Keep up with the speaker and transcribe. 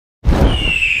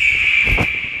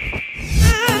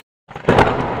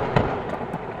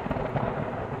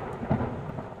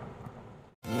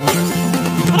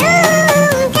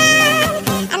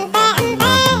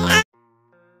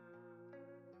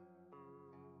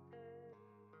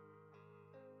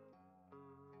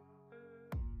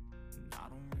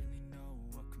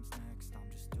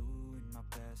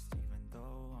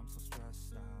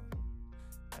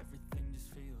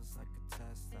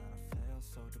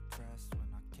so depressed when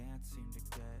I can't seem to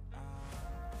get out.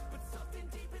 But something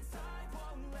deep inside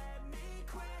won't let me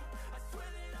quit. I swear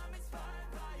that I'm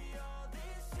inspired by all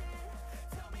this shit.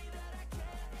 Tell me that I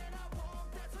can and I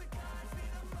won't. That's what guides me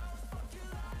the most. Fuck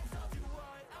your lies, I'll do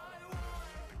what I want.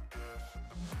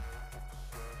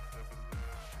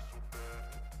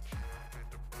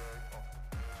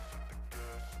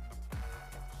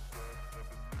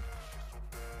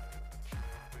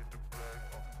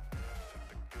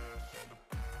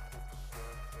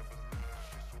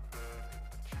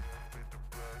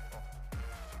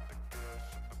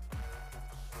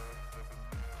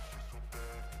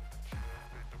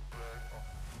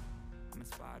 I'm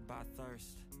inspired by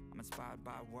thirst, I'm inspired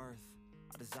by worth.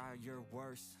 I desire your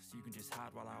worst, so you can just hide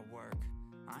while I work.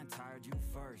 I ain't tired, you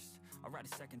first. I'll write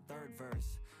a second, third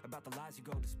verse about the lies you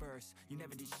go disperse. You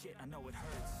never did shit, I know it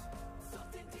hurts.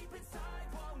 Something deep inside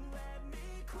won't let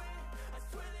me quit. I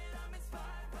swear that I'm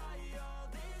inspired by all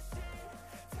this shit.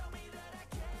 Tell me that I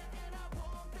can and I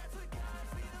won't. That's what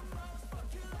guides me the most. Fuck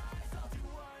your lies, I'll do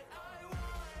what I want.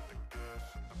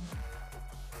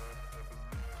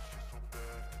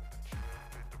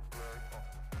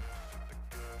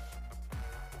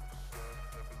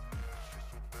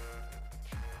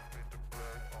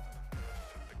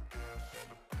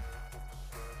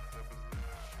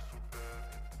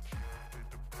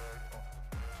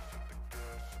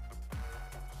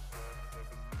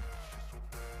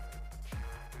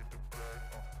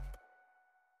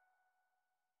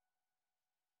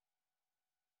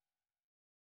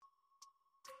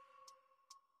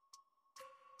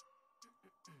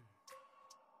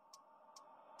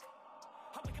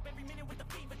 I wake up every minute with the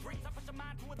fever dreams. I push my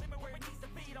mind to a limit where it needs to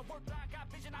be. I work blind, got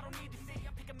vision I don't need to see.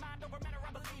 I'm picking mind over matter,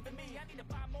 I believe in me. I need to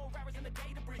find more hours in the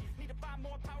day to breathe. Need to find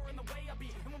more power in the way I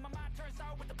be. And when my mind turns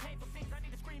sour with the painful scenes, I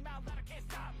need to scream out loud, I can't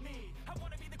stop me. I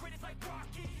wanna be the greatest like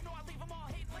Rocky. You know I leave them all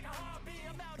hating like a hobby.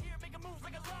 I'm out here making moves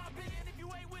like a lobby. And if you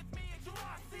ain't with me, it's your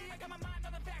loss. See, I got my mind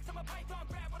on the facts, I'm a python,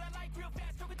 grab what I like real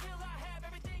fast. Choke until I have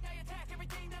everything I attack,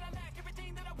 everything that I lack,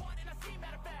 everything that I want, and I see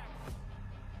matter of fact.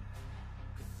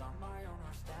 Cause I'm my own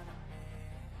worst enemy.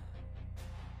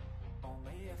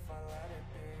 Only if I let it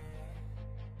be.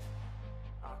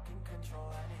 I can control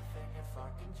anything if I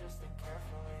can just think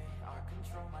carefully. I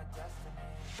control my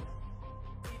destiny.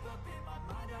 Deep up in my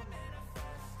mind I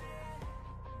manifest it.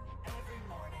 Every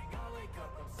morning I wake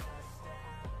up obsessed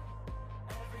and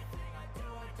everything I do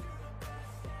the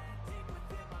best. And deep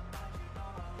within my mind you know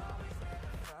I'll always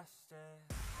manifest it.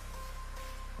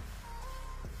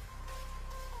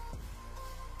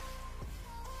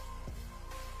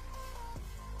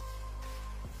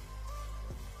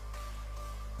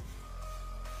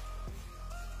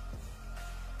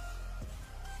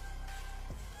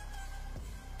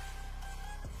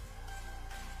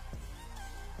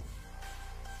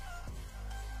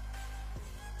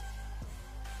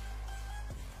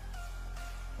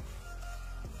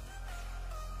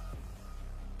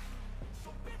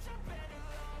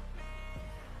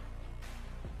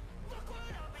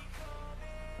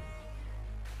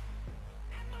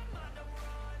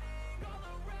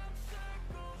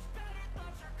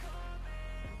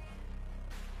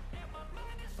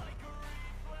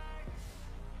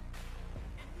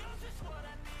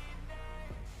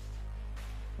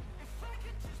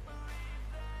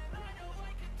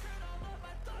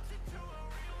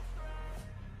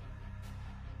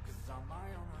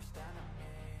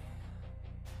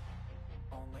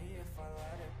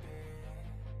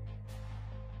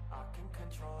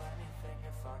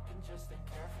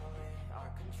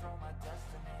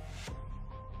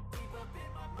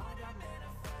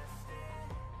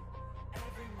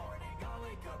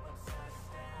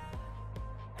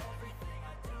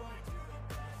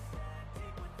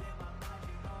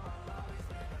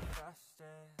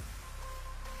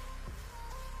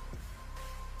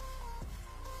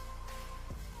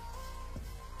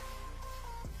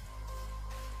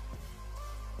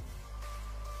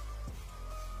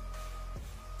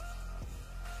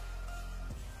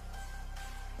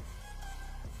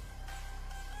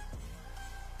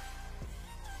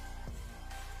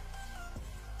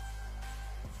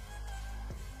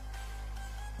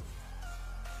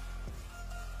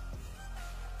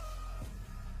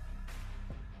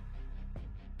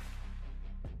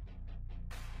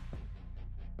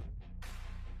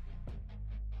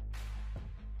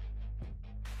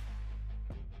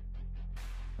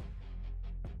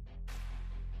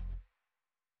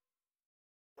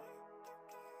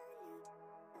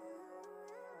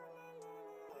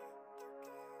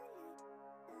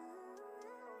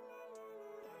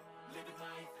 Living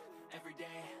life, every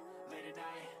day, late at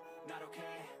night, not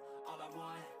okay. All I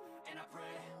want, and I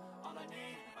pray. All I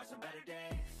need are some better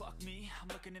days. Fuck me, I'm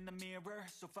looking in the mirror,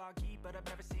 so foggy, but I've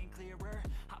never seen clearer.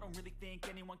 I don't really think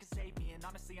anyone can save me, and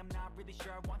honestly I'm not really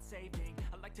sure I want saving.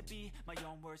 I like to be my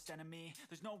own worst enemy.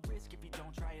 There's no risk if you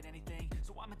don't try at anything,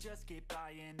 so I'ma just keep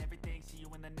buying everything. See you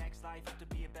in the next life, have to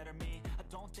be a better me. I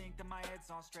don't think that my head's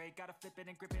on straight, gotta flip it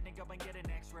and grip it and go and get an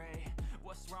x-ray.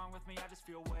 What's wrong with me? I just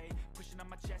feel weight pushing on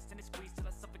my chest and it squeezes till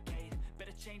I suffocate.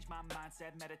 Better change my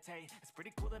mindset, meditate. It's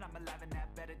pretty cool that I'm alive and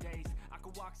have better days. I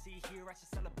could walk, see, hear, I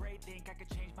should celebrate. Think I could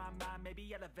change my mind,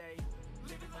 maybe elevate.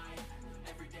 Living life,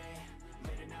 every day,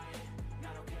 late at night,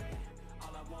 not okay.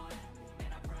 All I want,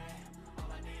 and I pray, all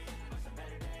I need are some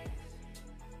better days.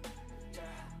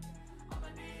 Yeah, all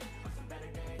I need are some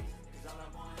better days. Cause all I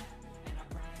want, and I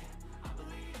pray, I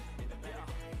believe in the better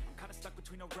days. I'm kinda stuck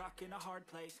between a rock and a hard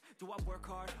place. Do I work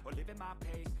hard or live at my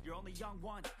pace? You're only young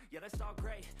once, yeah that's all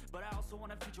great, but I also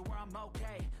want a future where I'm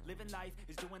okay. Living life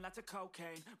is doing lots of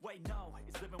cocaine. Wait no,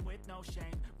 it's living with no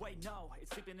shame. Wait no,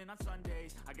 it's sleeping in on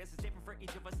Sundays. I guess it's different for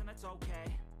each of us and that's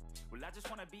okay. Well I just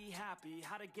wanna be happy,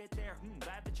 how to get there?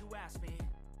 Glad that you asked me.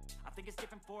 I think it's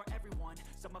different for everyone.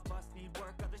 Some of us need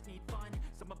work, others need fun.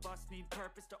 Some of us need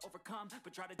purpose to overcome.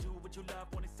 But try to do what you love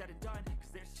when it's said and done.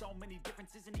 Cause there's so many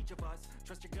differences in each of us.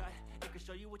 Trust your gut, it can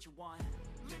show you what you want.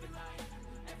 Living life,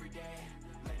 every day,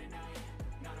 late at night,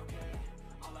 not okay.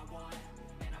 All I want,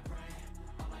 and I pray,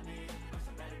 all I need are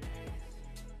some better days.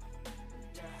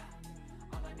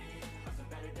 Yeah, all I need are some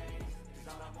better days. Cause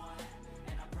all I want,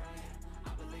 and I pray,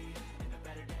 I believe in the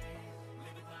better days.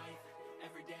 Living life,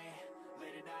 every day,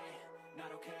 late at night,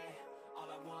 not okay. All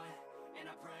I want, and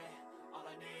I pray, all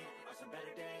I need are some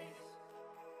better days.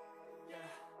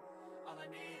 Yeah, all I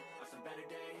need are some better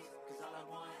days. Cause all I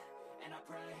want, and I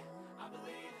pray, I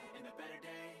believe in the better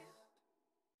days.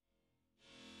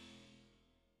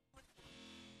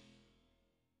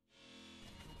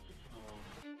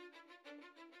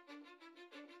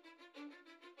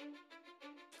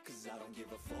 Cause I don't give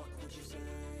a fuck what you say.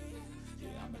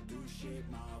 Yeah, I'ma do shit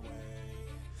my way.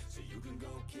 So you can go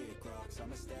kick rocks,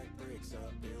 I'ma stack bricks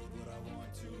up, build what I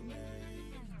want to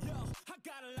make. Yo, I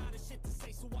got a lot of shit to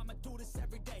say, so I'ma do this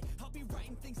every day. I'll be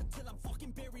writing things until I'm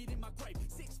fucking buried in my grave.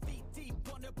 6 feet deep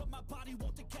under, but my body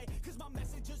won't decay. Cause my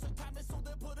messages are timeless, so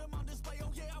they'll put them on display.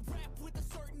 Oh yeah, I rap with a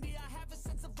certainty, I have a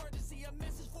sense of urgency. A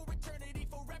message for eternity,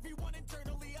 for everyone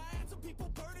internally. I had some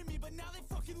people burning me, but now they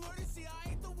fucking learn to see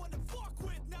I ain't the one to fuck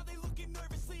with. Now they looking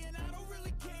nervously, and I don't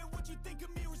really care what you think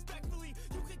of me respectfully.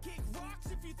 You can kick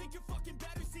rocks if you think you're fucking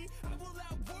better, see. I will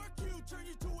outwork you, turn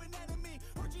you to an enemy.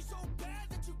 Hurt you so bad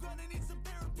that you're gonna need some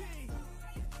therapy.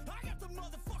 I got the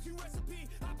motherfucking recipe.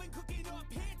 I've been cooking up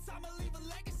hits, I'ma leave a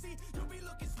legacy. You'll be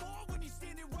looking small when you're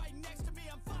standing right next to me.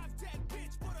 I'm 5'10",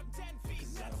 bitch, but I'm 10 feet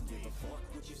next to me. I don't give a fuck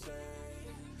what you say.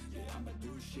 Yeah, I'ma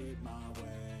do shit my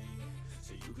way.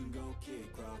 So you can go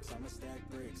kick rocks, I'ma stack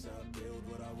bricks up, build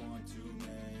what I want to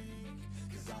make.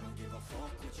 Cause I don't give a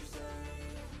fuck what you say.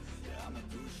 Yeah, I'ma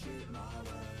do shit my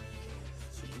way.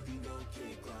 So you can go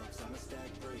kick rocks, I'ma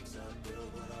stack bricks up,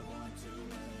 build what I want to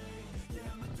make.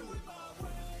 Yeah, I'ma do it my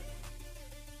way.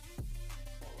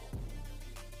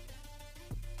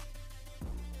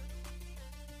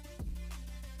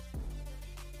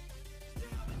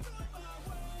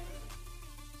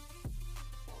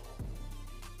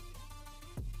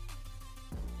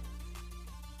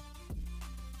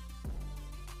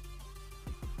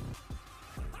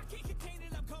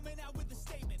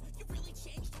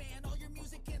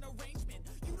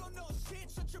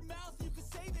 Shut your mouth, you can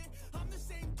save it. I'm the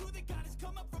same dude that got his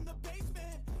come up from the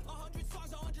basement. 100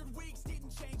 songs, 100 weeks,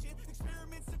 didn't change it.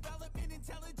 Experiments, development,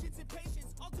 intelligence, and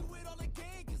patience. I'll do it all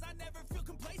again, cause I never feel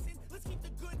complacent. Let's keep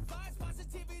the good vibes,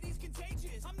 positivity's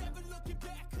contagious. I'm never looking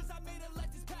back, cause I made a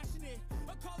life that's passionate.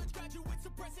 A college graduate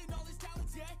suppressing all his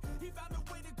talents, yeah. He found a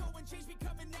way to go and change,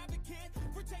 become an advocate.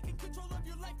 For taking control of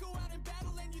your life, go out and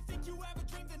battle. And you think you have a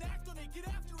dream, then act on it. Get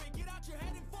after it, get out your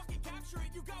head and fucking capture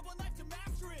it. You got one life to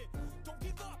master it. Don't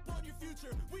give up on your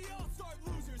future, we all start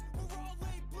losers. We're all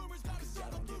late bloomers, gotta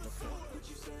start through the sewer. What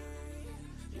you say?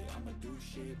 Yeah, I'ma do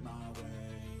shit my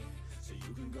way. So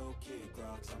you can go kick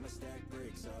rocks, I'ma stack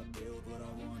bricks up, build what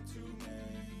I want to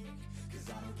make. Cause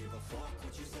I don't give a fuck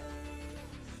what you say.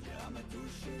 Yeah, I'ma do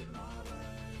shit my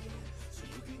way. So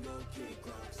you can go kick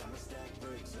rocks, I'ma stack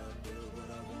bricks up, build what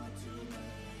I want to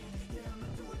make. Yeah, I'ma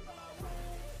do it my way.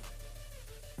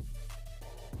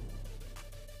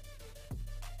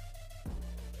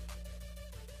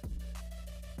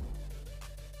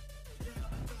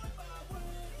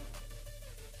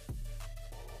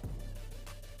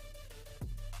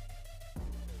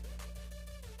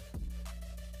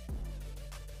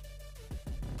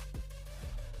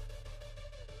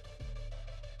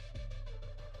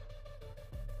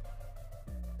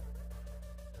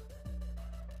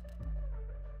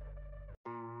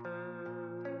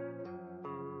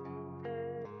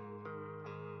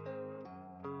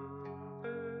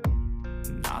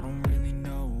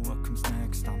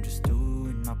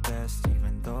 best,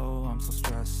 even though I'm so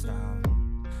stressed out.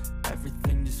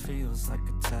 Everything just feels like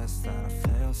a test that I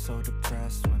fail, so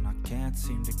depressed when I can't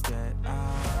seem to get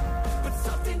out. But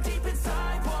something deep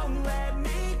inside won't let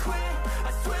me quit.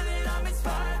 I swear that I'm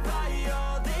inspired by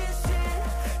all this shit.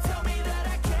 Tell me that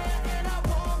I can and I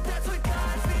won't, that's what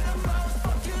guides me the most.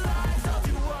 Fuck your lies, I'll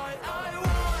do what I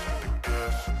want.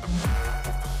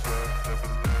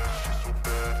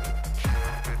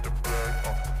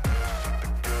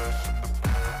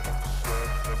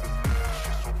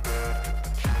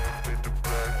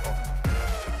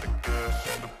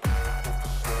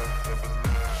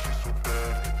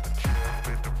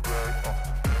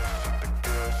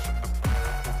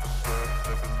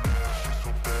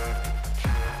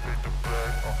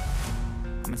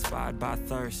 I'm inspired by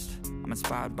thirst, I'm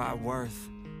inspired by worth.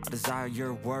 I desire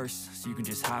your worst, so you can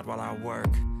just hide while I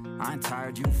work. I ain't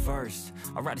tired, you first.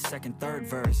 I'll write a second, third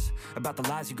verse about the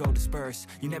lies you go disperse.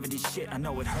 You never did shit, I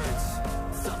know it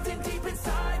hurts. Something deep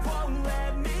inside won't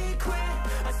let me quit.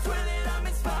 I swear that I'm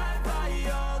inspired by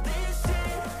all this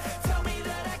shit. Tell me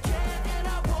that I can and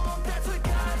I won't, that's what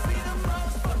guides me the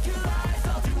most. Fuck your lies,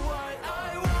 I'll do what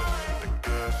I want.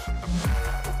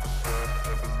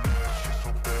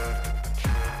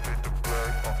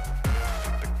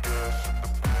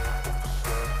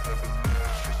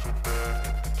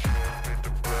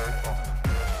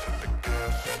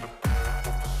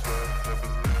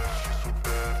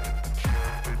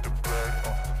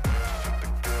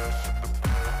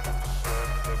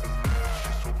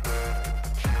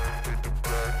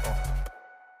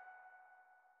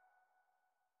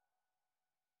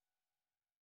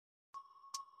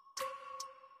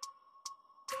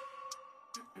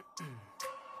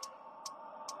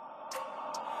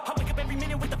 I wake up every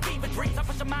minute with the fever dreams. I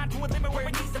push my mind to a limit where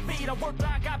it needs to be. I work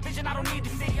blind, got vision I don't need to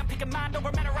see. I'm picking mind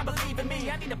over matter, I believe in me.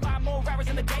 I need to find more hours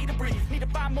in the day to breathe. Need to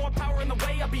find more power in the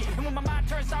way I be. And when my mind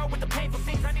turns sour with the painful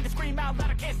scenes, I need to scream out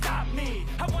loud, I can't stop me.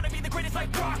 I wanna be the greatest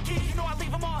like Rocky. You know I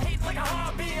leave them all hating like a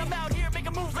hobby. I'm out here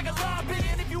making moves like a lobby.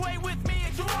 And if you ain't with me,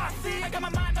 it's your loss, see. I got my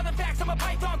mind on the facts, I'm a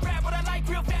python, grab what I like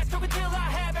real fast. Talk until I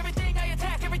have everything I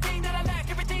attack, everything that I lack,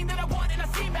 everything that I want, and I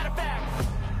see, matter of fact.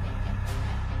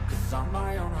 Cause I'm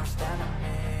my own worst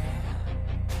enemy.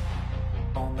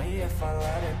 Only if I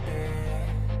let it be.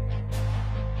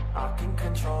 I can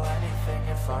control anything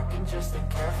if I can just think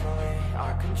carefully.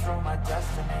 I control my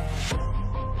destiny.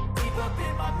 Deep up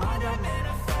in my mind I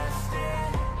manifest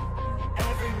it.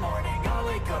 Every morning I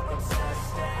wake up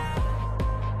obsessed, and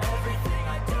everything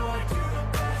I do the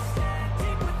best. And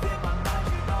deep within my mind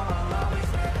you know I'll always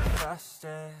manifest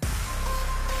it.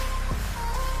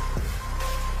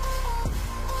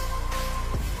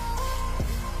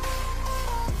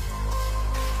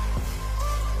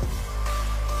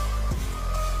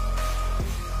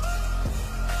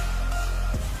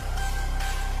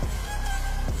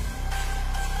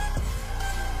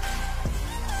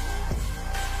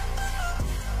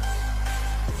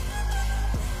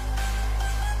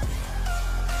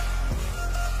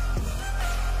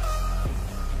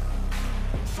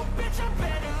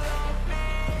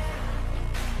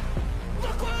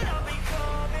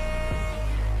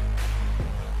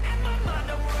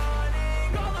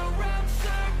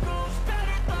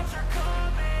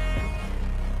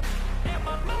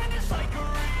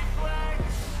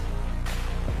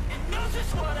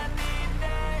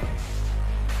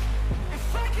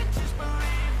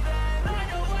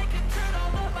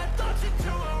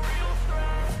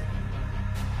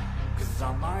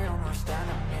 I'm my own worst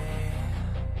enemy.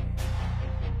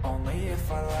 Only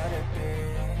if I let it be.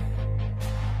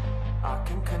 I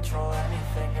can control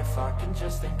anything if I can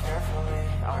just think carefully.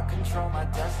 I control my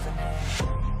destiny.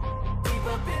 Deep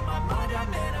up in my mind I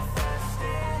manifest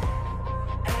it.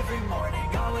 Every morning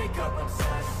I wake up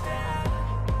obsessed, and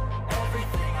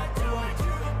everything I do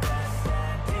the best.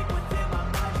 And deep within my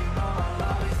mind you know I'll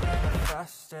always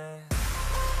manifest it.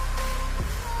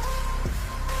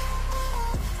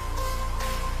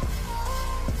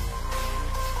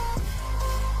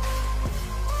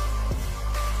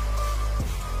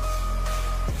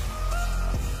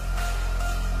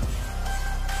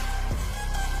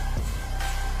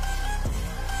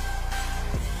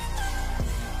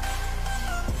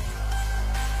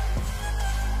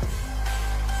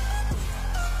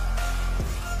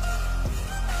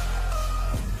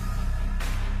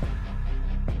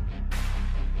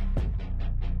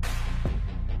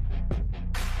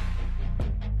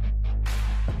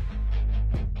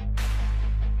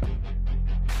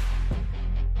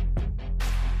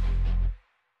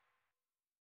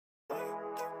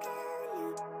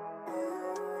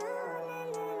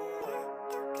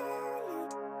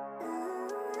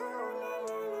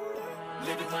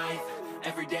 Living life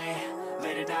every day,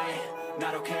 late at night,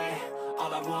 not okay.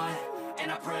 All I want,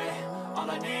 and I pray, all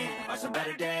I need are some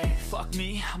better days. Fuck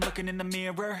me, I'm looking in the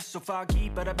mirror, so foggy,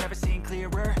 but I've never seen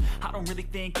clearer. I don't really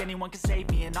think anyone can save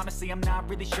me, and honestly I'm not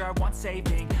really sure I want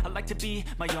saving. I like to be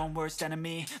my own worst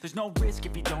enemy. There's no risk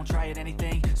if you don't try at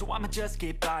anything, so I'ma just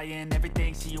keep buying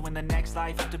everything. See you in the next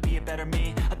life, have to be a better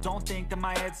me. I don't think that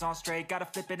my head's on straight, gotta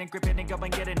flip it and grip it and go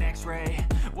and get an x-ray.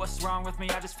 What's wrong with me?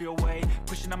 I just feel weight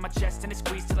pushing on my chest and it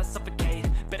squeezes till I suffocate.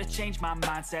 Better change my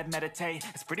mindset, meditate.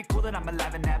 It's pretty cool that I'm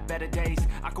alive and have better days.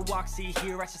 I could walk, see,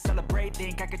 hear, I should celebrate.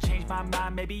 Think I could change my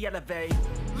mind, maybe elevate.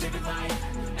 Living life,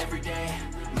 every day,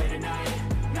 late at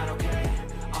night, not okay.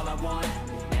 All I want,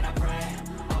 and I pray,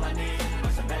 all I need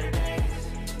are some better days.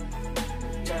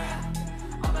 Yeah,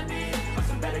 all I need are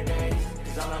some better days.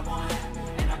 Cause all I want,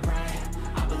 and I pray,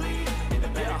 I believe in the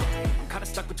better days. I'm kinda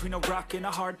stuck between a rock and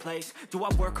a hard place. Do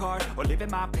I work hard or live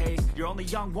at my pace? You're only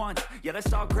young once, yeah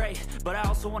that's all great, but I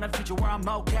also want a future where I'm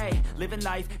okay. Living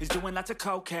life is doing lots of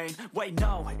cocaine. Wait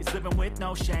no, it's living with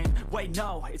no shame. Wait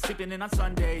no, it's sleeping in on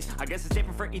Sundays. I guess it's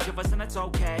different for each of us and that's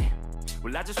okay.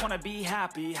 Well I just wanna be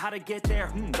happy, how to get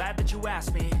there? Glad that you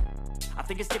asked me. I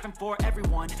think it's different for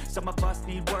everyone. Some of us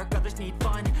need work, others need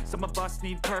fun. Some of us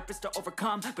need purpose to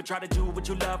overcome. But try to do what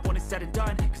you love when it's said and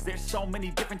done. Cause there's so many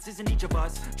differences in each of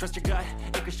us. Trust your gut,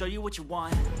 it can show you what you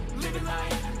want. Living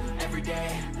life, every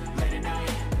day, late at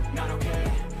night, not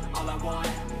okay. All I want,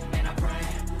 and I pray,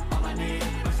 all I need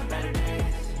are some better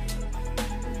days.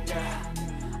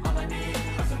 Yeah, all I need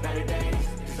are some better days.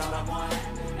 Cause all I want,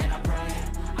 and I pray,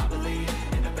 I believe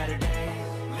in the better days.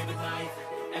 Living life,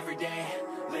 every day,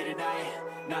 late at night,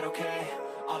 not okay.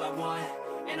 All I want,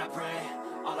 and I pray,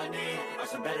 all I need are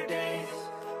some better days.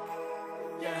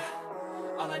 Yeah,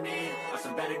 all I need are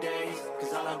some better days.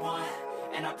 Cause all I want,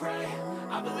 and I pray,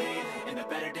 I believe in the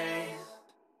better days.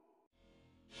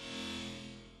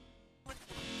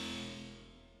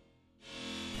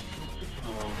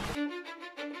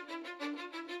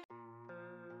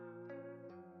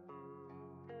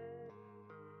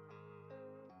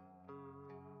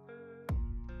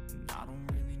 I don't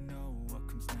really know what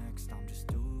comes next. I'm just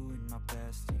doing my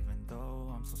best, even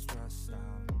though I'm so stressed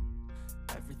out.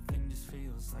 Everything just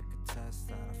feels like a test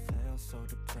that I fail, so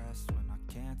depressed when I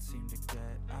can't seem to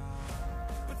get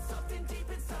out. But something deep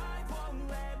inside won't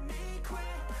let me quit.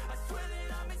 I swear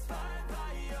that I'm inspired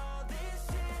by all this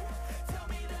shit. Tell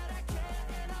me that I can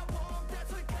and I won't.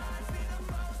 That's what guides me the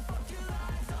most. Fuck your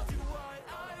lies, I'll do what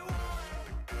I want.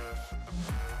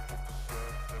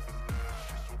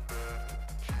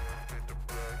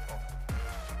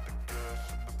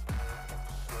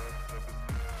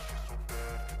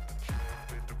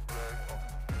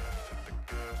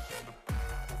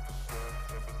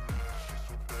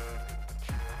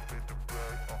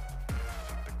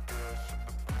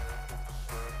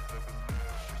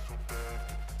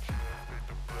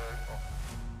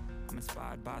 I'm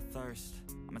inspired by thirst,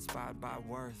 I'm inspired by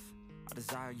worth. I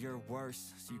desire your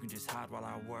worst, so you can just hide while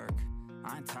I work.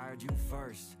 I ain't tired, you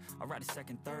first. I'll write a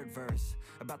second, third verse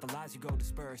about the lies you go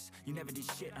disperse. You never did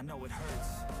shit, I know it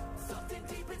hurts. Something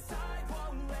deep inside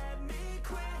won't let me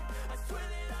quit. I swear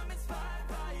that I'm inspired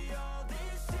by all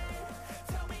this shit.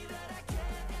 Tell me that I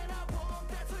can and I won't.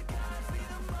 That's what guides me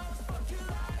the most. Fuck your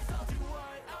lies, I'll do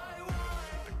what I want.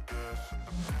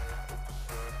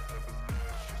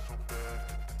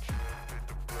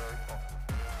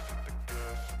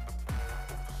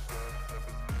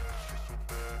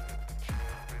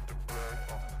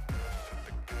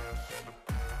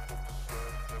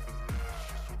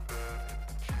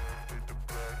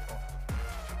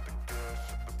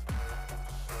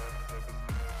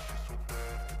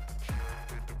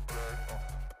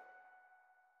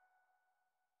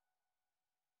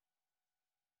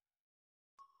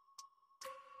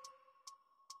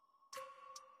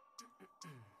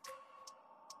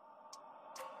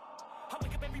 I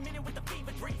wake up every minute with the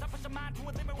fever dreams. I push my mind to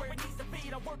a limit where it needs to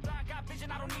be. I work blind, got vision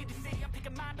I don't need to see. I'm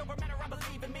picking mind over matter, I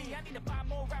believe in me. I need to find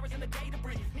more hours in the day to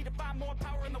breathe. Need to find more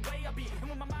power in the way I be. And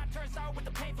when my mind turns sour with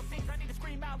the painful scenes, I need to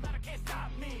scream out loud, I can't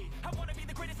stop me. I wanna be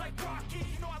the greatest like Rocky.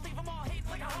 You know I leave them all hating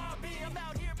like a hobby. I'm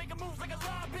out here making moves like a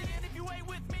lobby. And if you ain't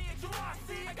with me, it's your loss.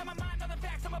 See, I got my mind on the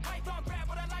facts, I'm a python. Grab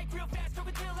what I like real fast,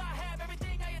 took until I have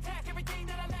everything I attack, everything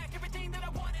that I lack, everything that I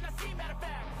want, and I see matter of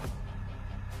fact.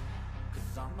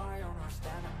 Cause I'm my own worst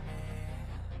enemy.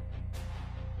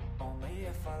 Only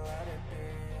if I let it be.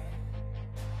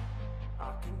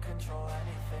 I can control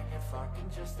anything if I can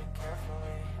just think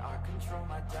carefully. I control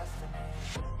my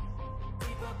destiny.